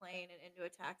off the plane and into a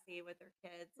taxi with their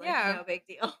kids, like Yeah. no big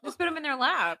deal. Just put them in their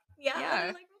lap. Yeah, they're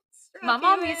Yeah. like, "We'll My strap you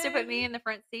mom used to put me in." in the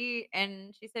front seat,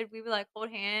 and she said we would, like, hold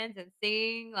hands and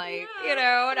sing, like,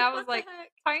 Yeah, and like I was, what the like,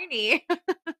 heck? tiny.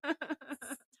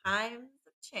 Times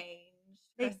have changed,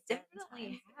 They Kristen. definitely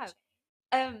Times have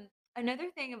have. changed.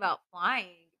 Another thing about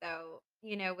flying, though,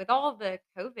 with all the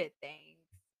COVID things,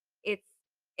 it's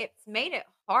it's made it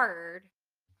harder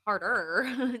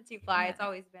to fly. It's Yeah.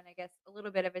 always been, I guess, a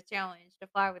little bit of a challenge to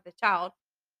fly with a child.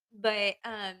 But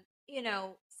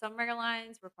some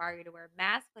airlines require you to wear a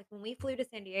mask. Like when we flew to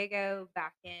San Diego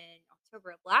back in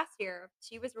October of last year,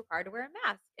 she was required to wear a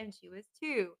mask and she was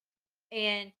 2.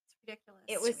 And It's ridiculous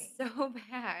it to was me. so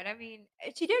bad. I mean,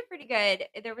 she did pretty good.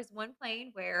 There was one plane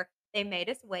where they made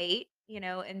us wait,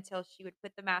 until she would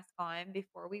put the mask on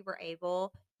before we were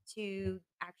able to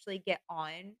actually get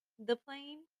on the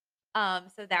plane.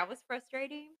 So that was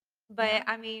frustrating. But Yeah.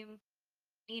 I mean,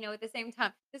 at the same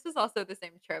time, this was also the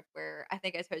same trip where I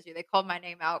think I told you they called my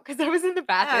name out because I was in the Oh,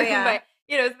 bathroom. yeah.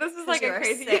 But this was 'Cause like you a were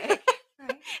crazy. sick,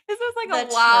 right? This was like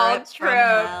The a wild trip from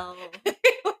trip. hell.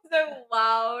 It was a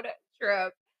wild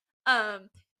trip. Um,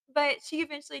 but she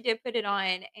eventually did put it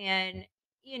on, and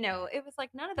it was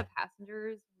like none of the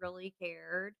passengers really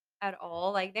cared at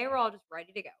all. Like they were all just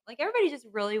ready to go. Like everybody just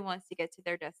really wants to get to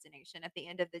their destination at the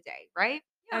end of the day, right?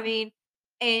 I Yeah. mean,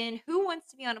 and who wants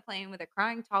to be on a plane with a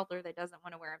crying toddler that doesn't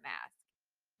want to wear a mask?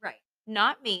 Right.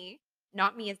 Not me.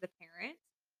 Not me as the parent.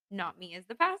 Not me as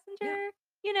the Yeah. passenger.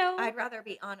 You know? I'd rather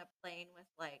be on a plane with,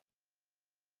 like,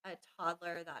 a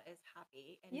toddler that is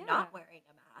happy and Yeah. not wearing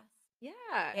a mask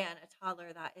Yeah. than a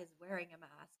toddler that is wearing a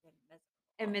mask and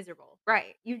And miserable. miserable.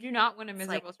 Right. You do not want a It's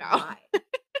like, miserable child. why?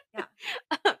 Yeah.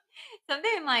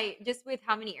 Something like just with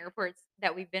how many airports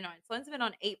that we've been on. Sloan's been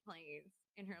on 8 planes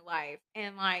in her life.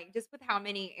 And like just with how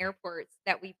many airports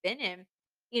that we've been in,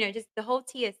 just the whole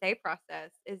TSA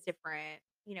process is different,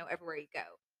 everywhere you go.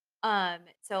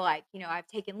 So like, I've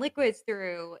taken liquids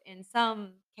through in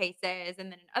some cases,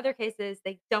 and then in other cases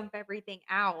they dump everything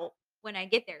out when I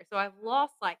get there. So I've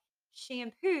lost like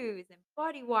shampoos and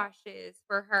body washes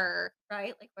for her.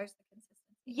 Right? Like, where's the consistency?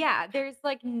 Yeah, there's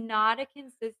like not a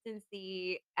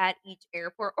consistency at each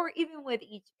airport or even with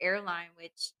each airline,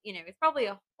 which, is probably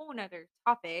a whole nother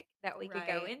topic that we could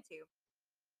go Right. into.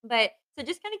 But so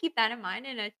just kind of keep that in mind.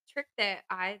 And a trick that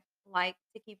I like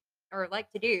to keep or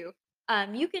like to do,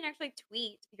 you can actually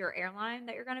tweet your airline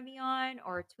that you're going to be on,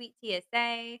 or tweet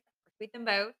TSA, or tweet them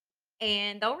both,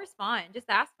 and they'll respond. Just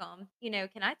ask them,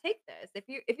 can I take this? If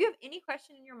you have any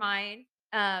question in your mind,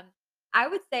 I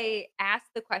would say ask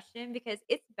the question, because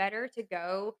it's better to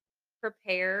go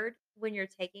prepared when you're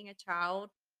taking a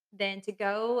child than to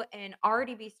go and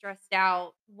already be stressed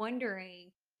out,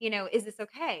 wondering, is this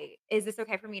okay? Is this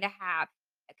okay for me to have?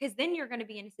 Because then you're going to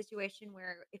be in a situation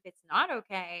where if it's not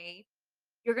okay,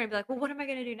 you're going to be like, well, what am I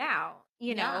going to do now?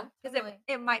 Yeah, Because totally.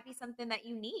 it might be something that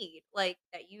you need, like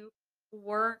that you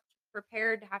weren't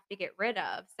prepared to have to get rid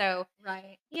of. So,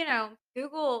 Right.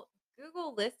 Google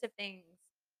list of things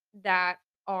that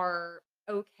are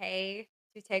okay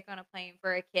to take on a plane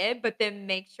for a kid, but then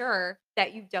make sure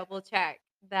that you double check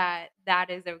that that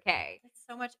is okay. It's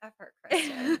so much effort,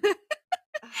 Kristen. Ugh,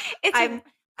 It's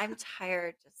I'm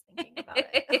tired just thinking about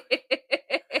it.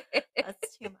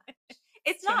 That's too much.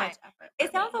 It's Too not. much effort for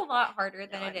It sounds a me. lot harder No,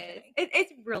 than it I'm is. kidding.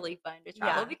 It's really fun to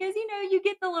travel Yeah, because you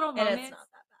get the little and it's moments. not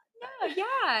that No, bad, but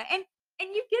yeah,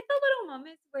 and you get the little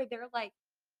moments where they're like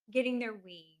getting their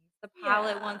wings. The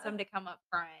pilot wants yeah, them to come up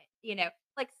front.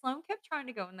 Like Sloan kept trying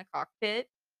to go in the cockpit,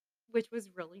 which was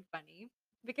really funny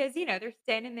because, they're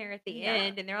standing there at the yeah.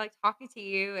 end and they're like talking to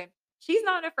you, and she's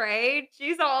not afraid.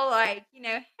 She's all like, hey,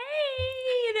 and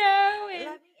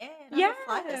Let me in. I'm gonna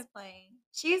fly yeah. this plane.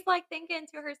 She's like thinking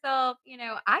to herself,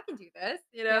 I can do this.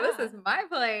 This Yeah, is my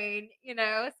plane.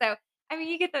 So, I mean,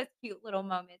 you get those cute little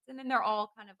moments, and then they're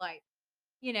all kind of like,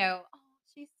 oh,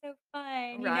 she's so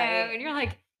fun, right. and you're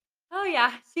like, oh,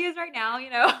 yeah, she is right now.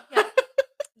 Yep,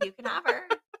 you can have her.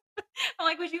 I'm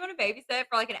like, would you want to babysit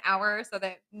for like an hour so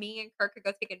that me and Kirk could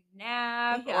go take a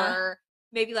nap, Yeah, or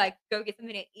maybe like go get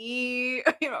something to eat,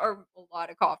 or a lot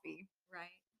of coffee? right.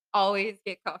 Always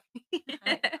get coffee.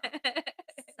 I know.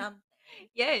 Something.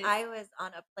 Yes. I was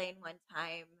on a plane one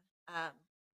time. Um,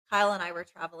 Kyle and I were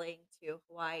traveling to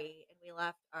Hawaii, and we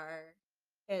left our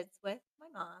kids with my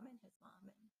mom and his mom,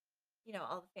 and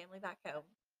all the family back home.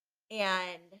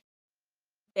 And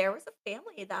there was a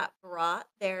family that brought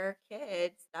their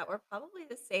kids that were probably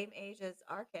the same age as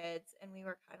our kids, and we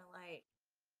were kind of like,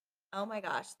 "Oh my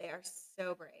gosh, they are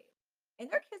so brave." And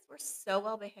their kids were so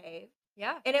well behaved.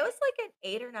 Yeah. And it was like an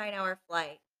 8 or 9 hour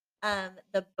flight.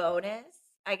 The bonus,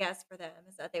 I guess, for them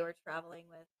is that they were traveling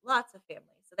with lots of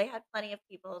families. So they had plenty of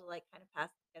people to like kind of pass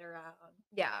the kid around.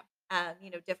 Yeah.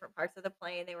 Different parts of the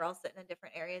plane. They were all sitting in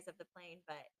different areas of the plane,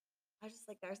 but I was just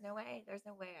like, there's no way I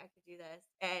could do this.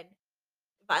 And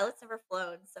Violet's never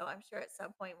flown, so I'm sure at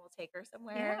some point we'll take her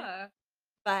somewhere. Yeah.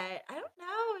 But I don't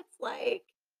know. It's like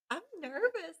I'm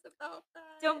nervous about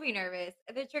that. Don't be nervous.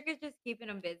 The trick is just keeping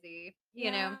them busy. You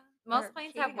know, Yeah, most or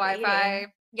planes have keeping 'em Wi-Fi.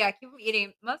 eating. Yeah, keep them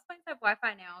eating. Most planes have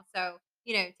Wi-Fi now, so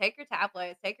take your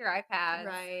tablets, take your iPads.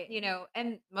 Right.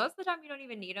 And most of the time you don't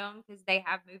even need them because they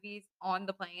have movies on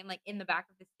the plane, like in the back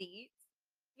of the seats.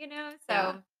 So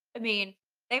Yeah. I mean,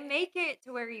 they make it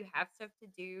to where you have stuff to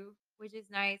do, which is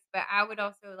nice. But I would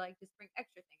also like just bring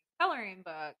extra things, coloring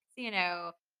books.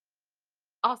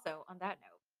 Also, on that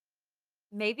note,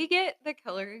 maybe get the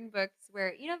coloring books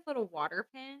where the little water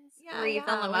pens Yeah, where you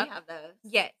fill yeah, them we up. have those.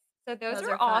 Yes. So those Those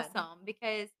are are fun. awesome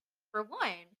because for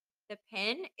one, the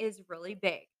pen is really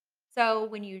big. So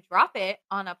when you drop it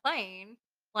on a plane,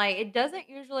 like it doesn't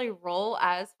usually roll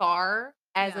as far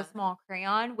as a Yeah. small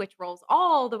crayon, which rolls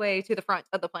all the way to the front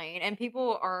of the plane. And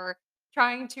people are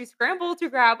trying to scramble to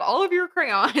grab all of your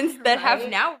crayons that have Right?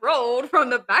 now rolled from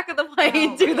the back of the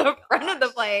plane Oh to my the front of the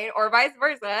gosh. plane or vice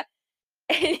versa.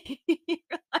 And you're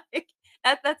like,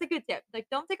 that's a good tip. Like,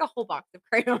 don't take a whole box of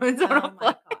crayons on a Oh my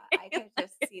god. I plane. could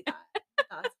just see that.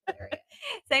 That's hilarious.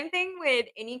 Same thing with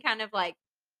any kind of like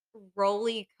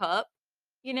rolly cup,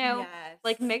 Yes.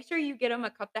 like make sure you get them a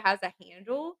cup that has a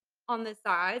handle on the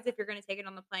sides if you're going to take it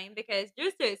on the plane because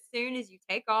just as soon as you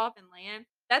take off and land,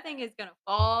 that thing is going to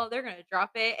fall. They're going to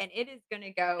drop it and it is going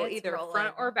to go It's either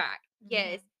front or rolling. back.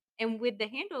 Yes. Mhm. And with the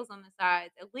handles on the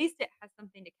sides, at least it has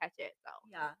something to catch it itself.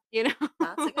 Yeah. You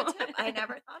That's a good know? tip. I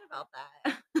never thought about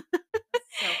that. That's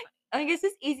so funny. I think it's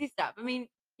just easy stuff. I mean,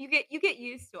 you get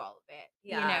used to all of it,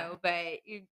 Yeah. but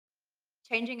you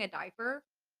changing a diaper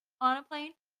on a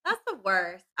plane, That's the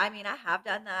worst. I mean, I have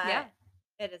done yeah. that.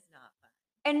 It is not fun.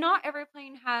 And not every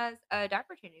plane has a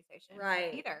diaper changing station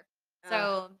Right. either. Ugh.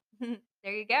 So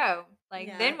there you go. Like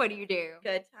Yeah. then what do you do?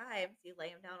 Good times. You lay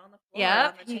them down on the floor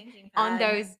Yep. on the changing On pad.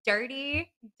 those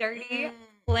dirty, dirty Mm.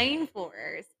 plane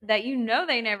floors that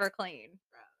they never clean.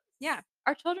 Gross. Yeah.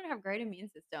 Our children have great immune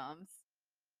systems.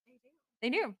 They do. They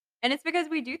do. And it's because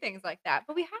we do things like that,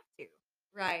 but we have to.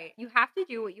 Right. You have to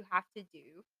do what you have to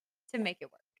do to make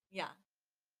it work. Yeah.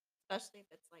 Especially if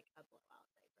it's like a blowout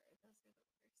diaper. Those are the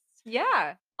worst.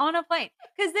 Yeah, on a plane.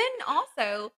 Because then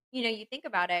also, you think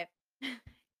about it,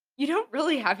 you don't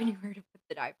really have anywhere to put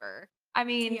the diaper. I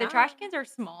mean, the trash Yeah. cans are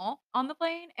small on the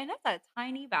plane, and that's a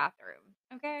tiny bathroom.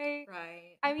 Okay.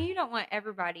 Right. I mean, you don't want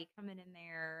everybody coming in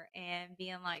there and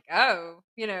being like, "Oh,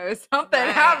 something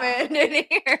Right. happened in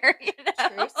here."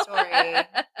 True story.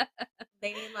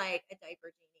 They need like a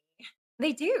diaper genie.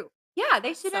 They do. Yeah,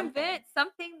 they should Something. invent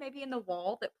something maybe in the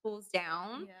wall that pulls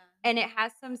down Yeah. and it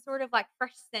has some sort of like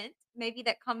fresh scent maybe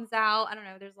that comes out. I don't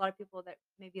know. There's a lot of people that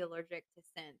may be allergic to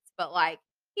scents, but like,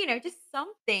 just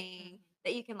something Mhm.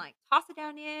 that you can like toss it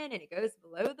down in and it goes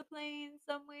below the plane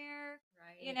somewhere.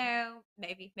 Right.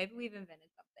 Maybe we've invented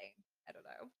something. I don't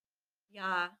know.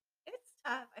 Yeah. It's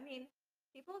tough. I mean,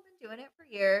 people have been doing it for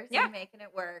years Yeah. and making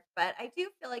it work, but I do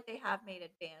feel like they have made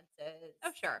advances.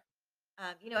 Oh, sure.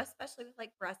 Especially with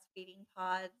like breastfeeding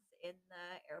pods in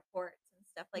the airports and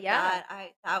stuff like Yeah.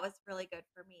 that. That was really good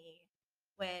for me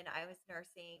when I was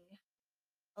nursing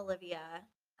Olivia.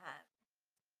 Um,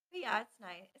 but yeah, it's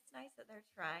nice. It's nice that they're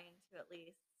trying to at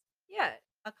least Yeah.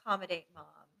 accommodate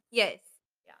moms. Yes.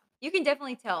 Yeah. You can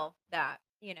definitely tell that,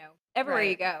 everywhere you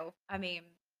Right. go. I mean,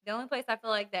 the only place I feel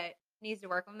like that needs to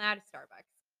work on that is Starbucks.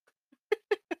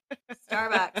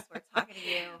 Starbucks, we're talking to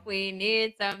you. We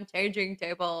need some changing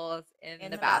tables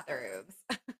in the bathrooms.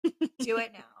 Do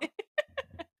it now.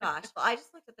 Gosh. Well, I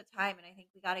just looked at the time and I think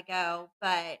we got to go, but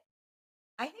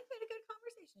I think we had a good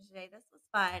conversation today. This was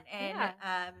fun. And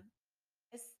Yeah.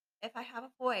 it's- if I have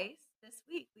a voice this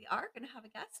week, we are going to have a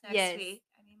guest next Yes. week.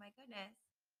 I mean, my goodness,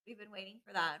 we've been waiting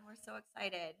for that and we're so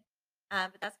excited.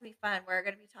 But that's going to be fun. We're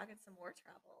going to be talking some more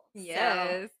travel.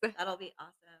 Yes. So that'll be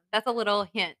awesome. That's a little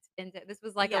hint into this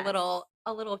was like Yes.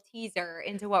 a little teaser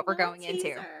into what we're Little going into.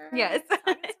 teaser. Yes.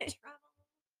 Talking some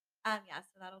travel. Yeah,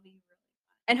 so that'll be really fun.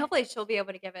 And hopefully she'll be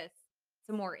able to give us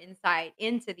some more insight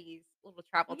into these little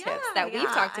travel tips Yeah, that we've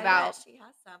talked I about. bet she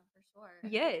has some for sure.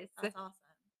 Yes. That's awesome.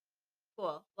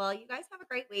 Cool. Well, you guys have a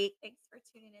great week. Thanks for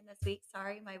tuning in this week.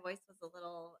 Sorry, my voice was a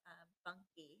little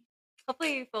funky,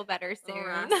 Hopefully you feel better a little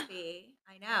soon. raspy.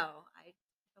 I know. I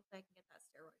hopefully I can get that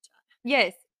steroid shot.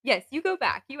 Yes. Yes. You go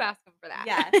back. You ask them for that.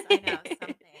 Yes, I know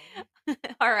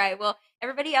something. All right. Well,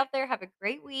 everybody out there, have a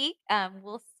great week.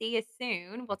 We'll see you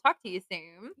soon. We'll talk to you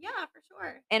soon. Yeah, for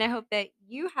sure. And I hope that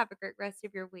you have a great rest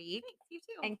of your week. Thanks. You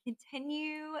too. And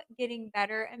continue getting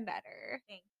better and better.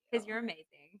 Thank you. Because you're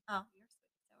amazing. Oh, you're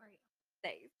sweet. So are you.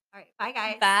 Thanks. All right. Bye,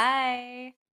 guys.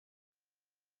 Bye.